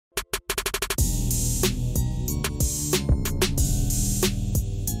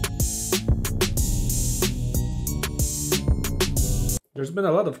there's been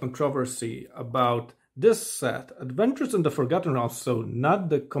a lot of controversy about this set, Adventures in the Forgotten Realms, so not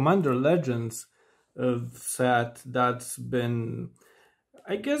the Commander Legends set that's been,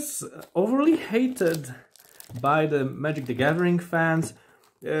 I guess, overly hated by the Magic the Gathering fans.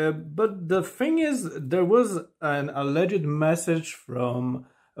 But the thing is, there was an alleged message from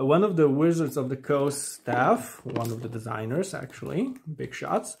one of the Wizards of the Coast staff, one of the designers actually, big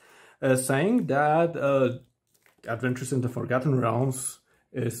shots, saying that Adventures in the Forgotten Realms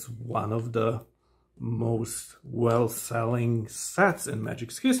is one of the most well-selling sets in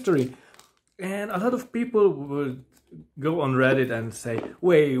Magic's history. And a lot of people would go on Reddit and say,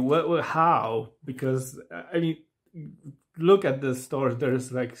 wait, how? Because, I mean, look at the stores,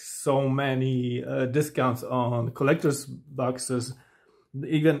 there's like so many discounts on collector's boxes.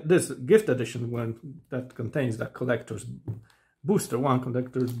 Even this gift edition one that contains that collector's booster, one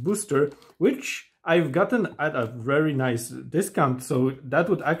collector's booster, which I've gotten at a very nice discount. So that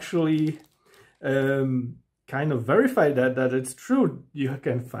would actually kind of verify that it's true. You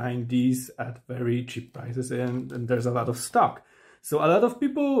can find these at very cheap prices and there's a lot of stock. So a lot of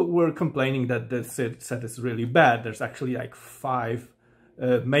people were complaining that the set is really bad. There's actually like 5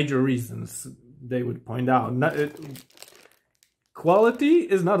 major reasons they would point out. Quality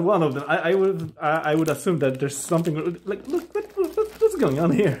is not one of them. I would assume that there's something like, look what's going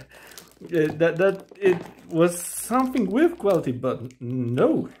on here. That it was something with quality, but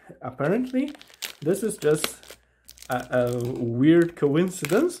no, apparently this is just a weird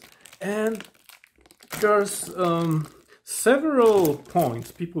coincidence. And there's several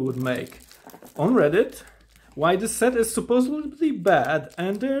points people would make on Reddit why this set is supposedly bad,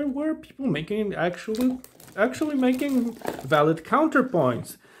 and there were people making actually making valid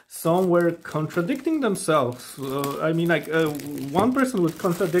counterpoints. Some were contradicting themselves. I mean, like one person would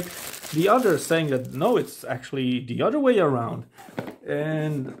contradict the other, saying that no, it's actually the other way around.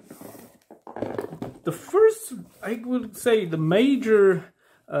 And the first, I would say, the major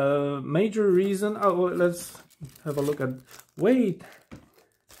reason. Oh, well, let's have a look at. Wait,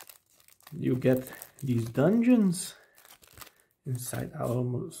 you get these dungeons inside. I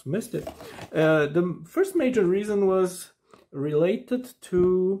almost missed it. The first major reason was related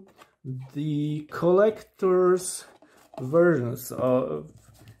to the collector's versions of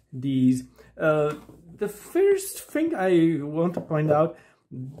these. The first thing I want to point out,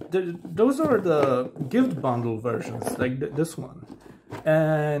 those are the gift bundle versions, like this one,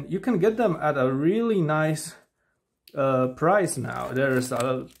 and you can get them at a really nice price now. There's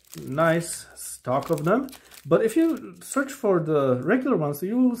a nice stock of them, but if you search for the regular ones,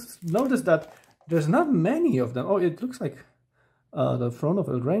 you will notice that there's not many of them. Oh, it looks like the Throne of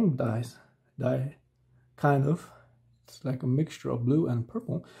Eldraine die, kind of. It's like a mixture of blue and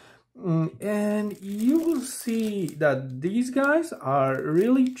purple. And you will see that these guys are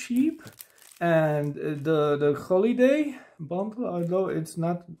really cheap, and the holiday bundle, although it's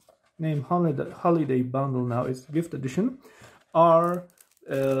not named holiday bundle now, it's gift edition, are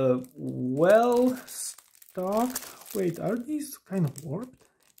well stocked. Wait, are these kind of warped?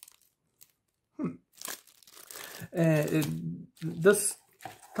 The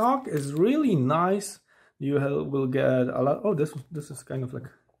stock is really nice. You will get a lot. Oh, this is kind of like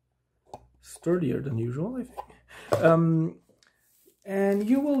sturdier than usual, I think. And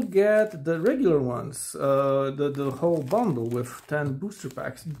you will get the regular ones, the whole bundle with 10 booster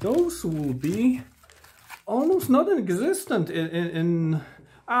packs. Those will be almost non-existent in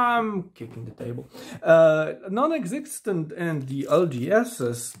I'm kicking the table. Non-existent in the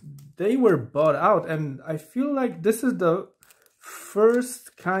LGSs. They were bought out, and I feel like this is the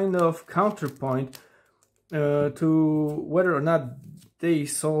first kind of counterpoint to whether or not they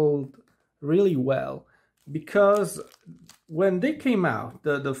sold really well. Because when they came out,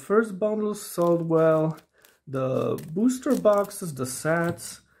 the first bundles sold well, the booster boxes, the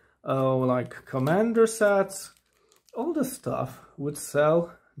sets, like commander sets, all the stuff would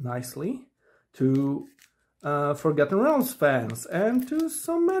sell nicely to Forgotten Realms fans and to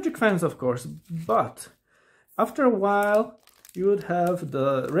some Magic fans, of course. But after a while, you would have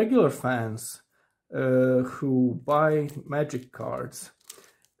the regular fans who buy Magic cards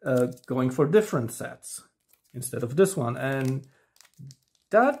going for different sets instead of this one, and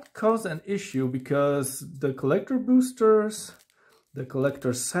that caused an issue because the collector boosters, the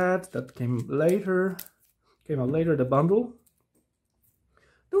collector set that came out later, the bundle,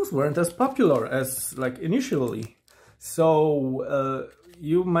 those weren't as popular as like initially. So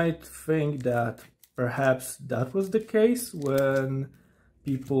you might think that perhaps that was the case when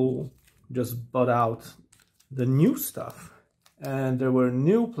people just bought out the new stuff, and there were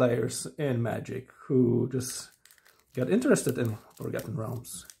new players in Magic who just got interested in Forgotten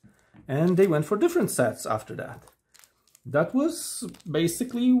Realms. And they went for different sets after that. That was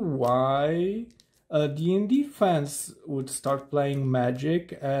basically why D&D fans would start playing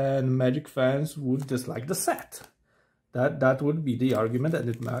Magic, and Magic fans would dislike the set. That would be the argument, and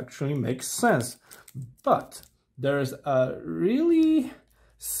it actually makes sense. But there's a really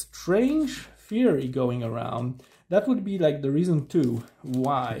strange theory going around. That would be like the reason too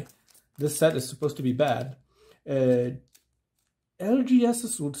why this set is supposed to be bad.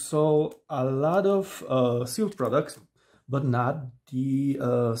 LGSs would sell a lot of sealed products, but not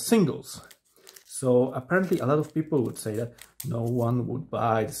the singles. So apparently a lot of people would say that no one would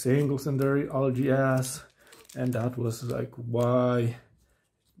buy the singles in their LGS, and that was like why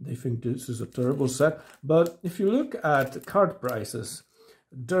they think this is a terrible set. But if you look at card prices,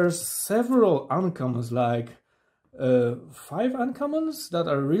 there's several uncommons, like 5 uncommons that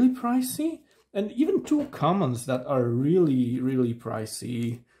are really pricey, and even 2 commons that are really, really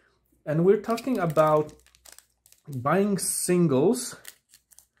pricey. And we're talking about buying singles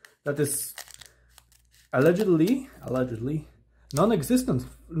that is allegedly non-existent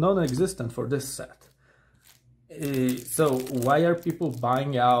for this set. So why are people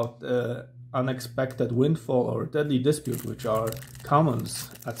buying out Unexpected Windfall or Deadly Dispute, which are commons,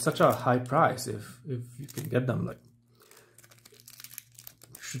 at such a high price? If you can get them, like,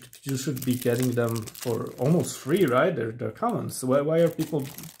 you should be getting them for almost free, right? They're commons. So why are people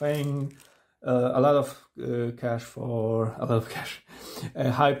paying a lot of cash for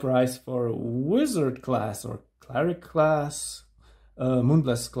a high price for Wizard class or Cleric class,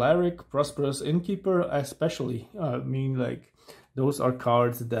 Moonblessed Cleric, Prosperous Innkeeper especially? I mean, like, those are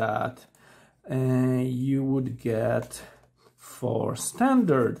cards that you would get for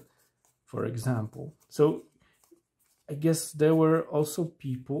Standard, for example. So I guess there were also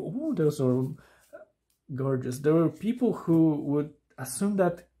people, oh, those are gorgeous. There were people who would assume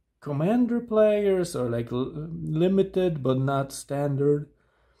that Commander players are like limited but not standard,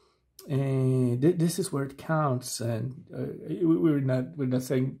 and this is where it counts. And we're not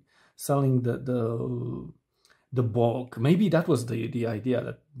saying selling the bulk. Maybe that was the idea,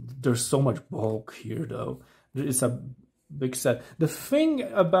 that there's so much bulk here, though. It's a big set. The thing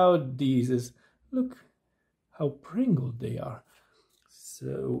about these is, look how pringled they are.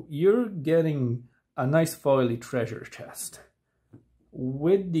 So you're getting a nice foily treasure chest.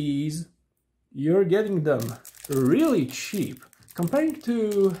 With these, you're getting them really cheap. Comparing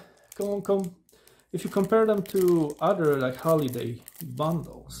to, if you compare them to other like holiday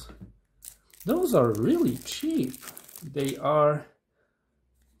bundles, those are really cheap. They are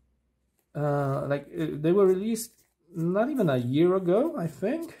they were released not even a year ago, I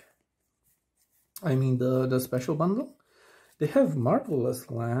think. I mean the special bundle. They have Marvelous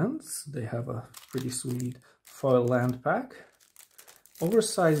Lands. They have a pretty sweet foil land pack.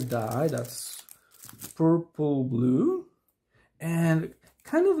 Oversized die, that's purple blue, and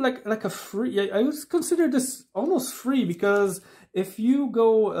kind of like a free. I would consider this almost free, because if you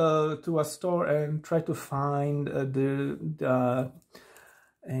go to a store and try to find the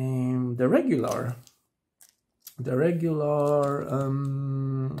regular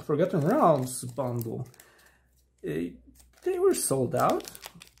Forgotten Realms bundle, they were sold out,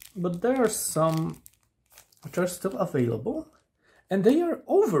 but there are some which are still available. And they are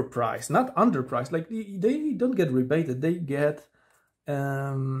overpriced, not underpriced. Like, they don't get rebated, they get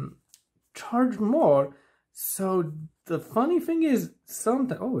charged more. So the funny thing is,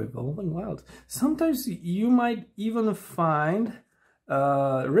 sometimes, oh, Evolving Wilds, sometimes you might even find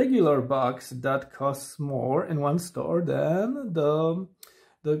a regular box that costs more in one store than the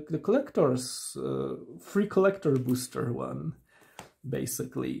collector's free collector booster one,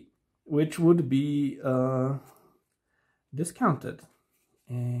 basically, which would be discounted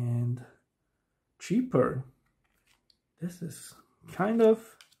and cheaper. This is kind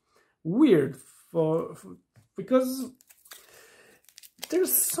of weird because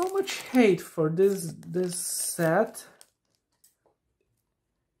there's so much hate for this set,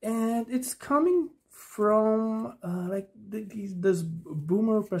 and it's coming from like this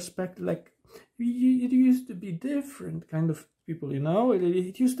boomer perspective. Like, it used to be different kind of people, you know.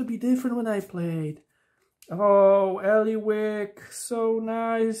 It used to be different when I played. Oh, Eliwick, so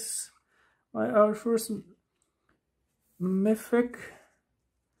nice. Our first mythic,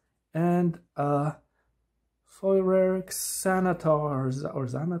 and foil rare Xanatar.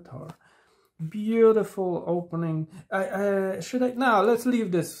 Beautiful opening. Now let's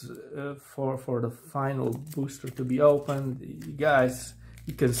leave this for the final booster to be opened. You guys,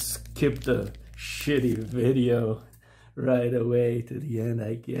 you can skip the shitty video right away to the end,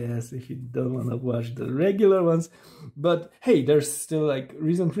 I guess, if you don't want to watch the regular ones. But hey, there's still like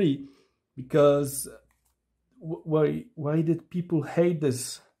reason 3, because why did people hate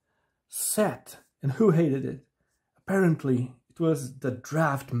this set, and who hated it? Apparently, it was the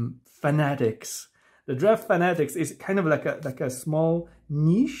draft fanatics. The draft fanatics is kind of like a small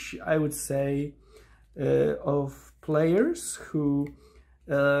niche, I would say, of players who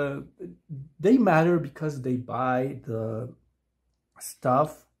they matter because they buy the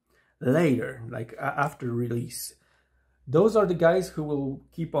stuff later, like after release. Those are the guys who will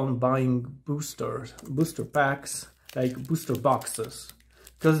keep on buying booster packs, like booster boxes,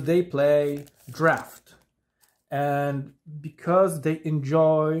 because they play draft. And because they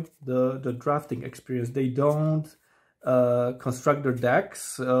enjoy the drafting experience, they don't construct their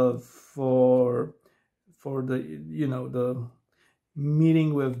decks for the, you know, the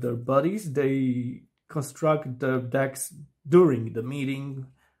meeting with their buddies. They construct the decks during the meeting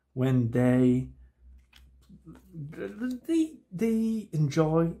when they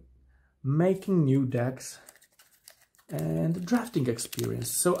enjoy making new decks and the drafting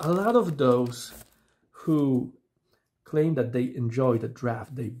experience. So a lot of those who claim that they enjoy the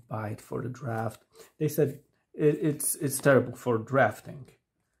draft, they buy it for the draft. They said it's terrible for drafting.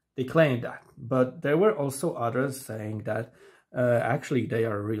 They claimed that, but there were also others saying that actually they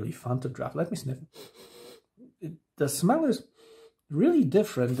are really fun to draft. Let me sniff. The smell is really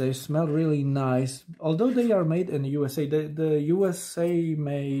different. They smell really nice, although they are made in the USA. The USA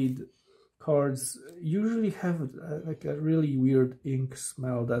made cards usually have like a really weird ink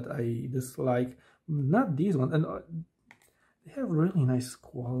smell that I dislike. Not these ones, and they have really nice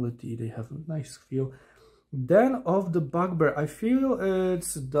quality. They have a nice feel. Then of the Bugbear, I feel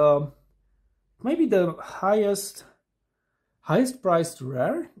it's maybe the highest priced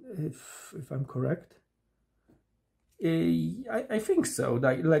rare, if I'm correct. I think so.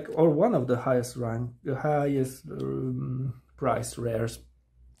 Like or one of the highest priced rares.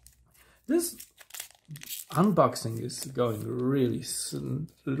 This unboxing is going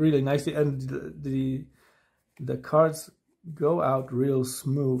really nicely, and the cards go out real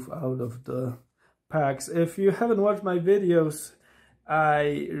smooth out of the packs. If you haven't watched my videos,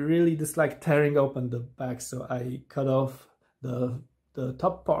 I really dislike tearing open the packs, so I cut off the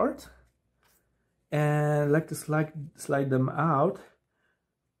top part and like to slide them out.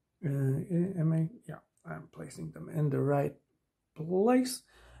 Yeah, I'm placing them in the right place.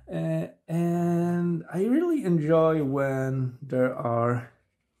 And I really enjoy when there are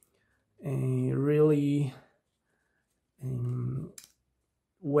really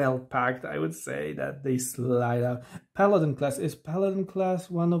well packed, I would say, that they slide out. Paladin class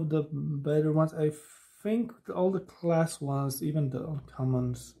one of the better ones. I think all the class ones, even the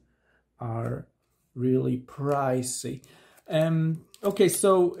uncommons, are really pricey. Okay,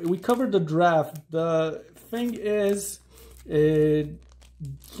 so we covered the draft. The thing is,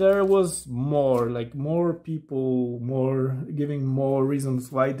 there was more people giving more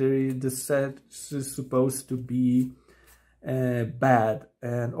reasons why the set is supposed to be bad.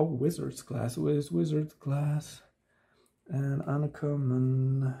 And oh, wizards class, wizard class, and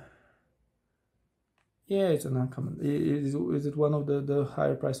uncommon. Yeah, it's an uncommon. Is it one of the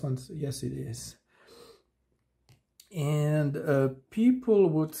higher price ones? Yes, it is. And people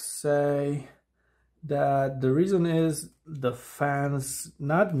would say that the reason is the fans,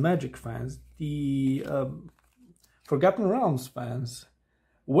 not Magic fans, the Forgotten Realms fans,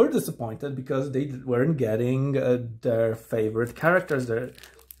 were disappointed because they weren't getting their favorite characters there.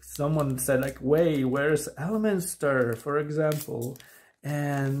 Someone said like, "Wait, where's Elminster, for example?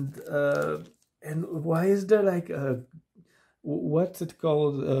 And why is there like a what's it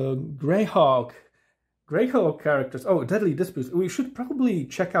called, Greyhawk characters? Oh, Deadly Disputes. We should probably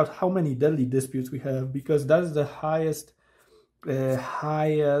check out how many Deadly Disputes we have, because that's the highest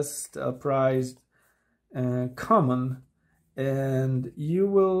priced common, and you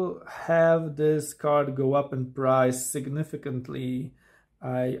will have this card go up in price significantly.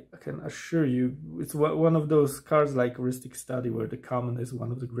 I can assure you, it's one of those cards like Heuristic Study, where the common is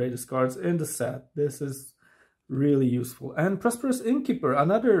one of the greatest cards in the set. This is really useful. And Prosperous Innkeeper,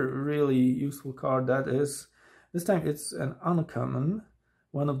 another really useful card. That is, this time it's an uncommon,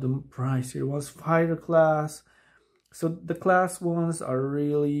 one of the pricier ones. Fighter class. So the class ones are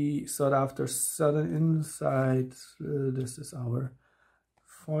really sought after. Sudden Insight. This is our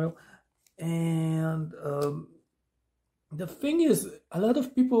foil. And the thing is, a lot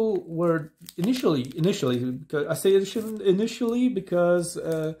of people were initially, because I say initially because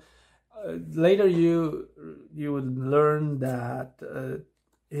later you would learn that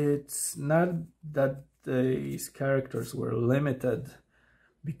it's not that these characters were limited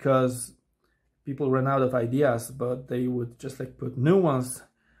because people ran out of ideas, but they would just like put new ones,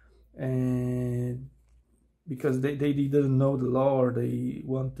 and because they didn't know the lore, they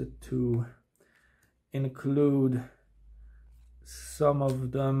wanted to include some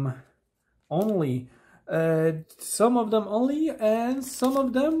of them only, and some of them,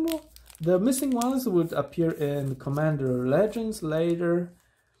 the missing ones, would appear in Commander Legends later.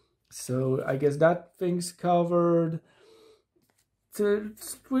 So I guess that thing's covered.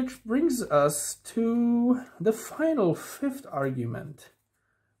 Which brings us to the final fifth argument.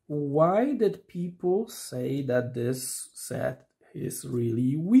 Why did people say that this set is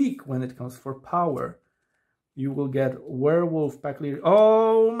really weak when it comes for power? You will get Werewolf Pack Leader.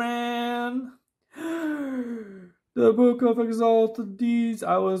 Oh man! The Book of Exalted Deeds.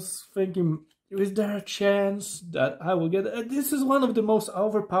 I was thinking, is there a chance that I will get it? This is one of the most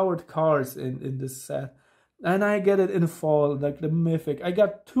overpowered cards in this set. And I get it in fall, like the Mythic. I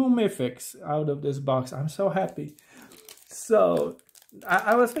got 2 Mythics out of this box. I'm so happy. So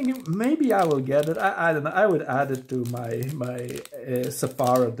I was thinking maybe I will get it. I don't know. I would add it to my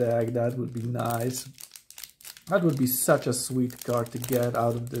Safara deck. That would be nice. That would be such a sweet card to get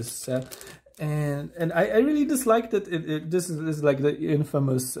out of this set. And I really disliked it. This is like the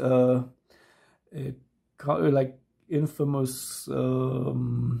infamous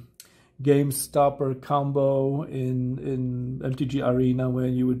game stopper combo in MTG Arena,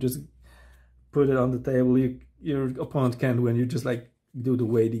 when you would just put it on the table. Your opponent can't win. You just like do the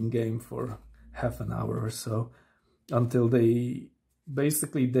waiting game for half an hour or so until they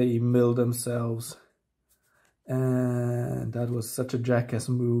mill themselves. And that was such a jackass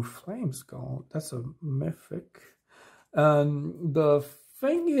move. Flames Gone, that's a Mythic. And the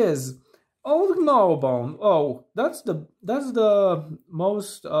thing is, Old Gnawbone. Oh, that's the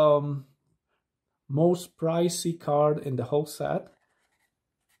most pricey card in the whole set,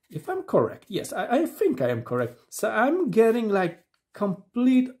 if I'm correct. Yes, I think I am correct. So I'm getting like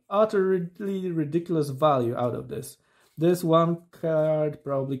complete, utterly ridiculous value out of this. This one card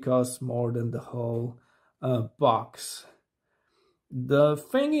probably costs more than the whole box. The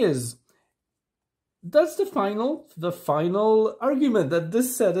thing is, that's the final argument, that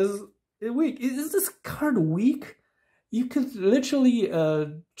this set is weak. Is this card weak? You could literally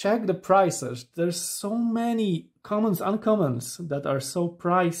check the prices. There's so many commons, uncommons that are so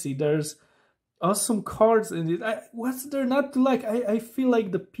pricey. There's awesome cards in it. What's there not to like? I feel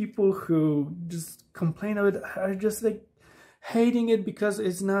like the people who just complain of it are just like hating it because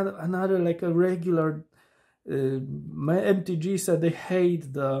it's not another like a regular. My MTG said they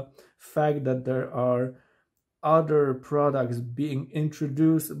hate the fact that there are other products being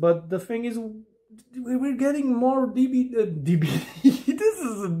introduced, but the thing is, we're getting more DVD. This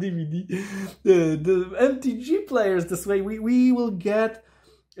is a DVD. The MTG players this way. We will get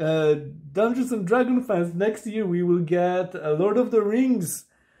Dungeons and Dragons fans next year. We will get Lord of the Rings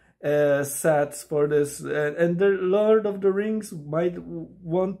sets for this, and the Lord of the Rings might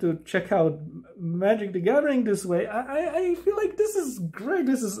want to check out Magic the Gathering this way. I feel like this is great.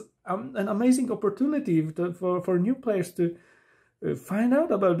 This is an amazing opportunity for new players to find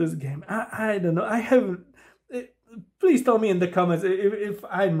out about this game. I don't know. I haven't. Please tell me in the comments if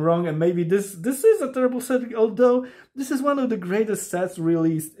I'm wrong, and maybe this is a terrible set, although this is one of the greatest sets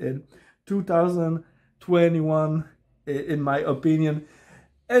released in 2021, in my opinion.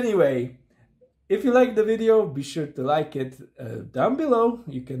 Anyway, if you like the video, be sure to like it down below.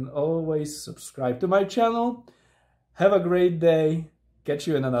 You can always subscribe to my channel. Have a great day. Catch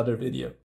you in another video.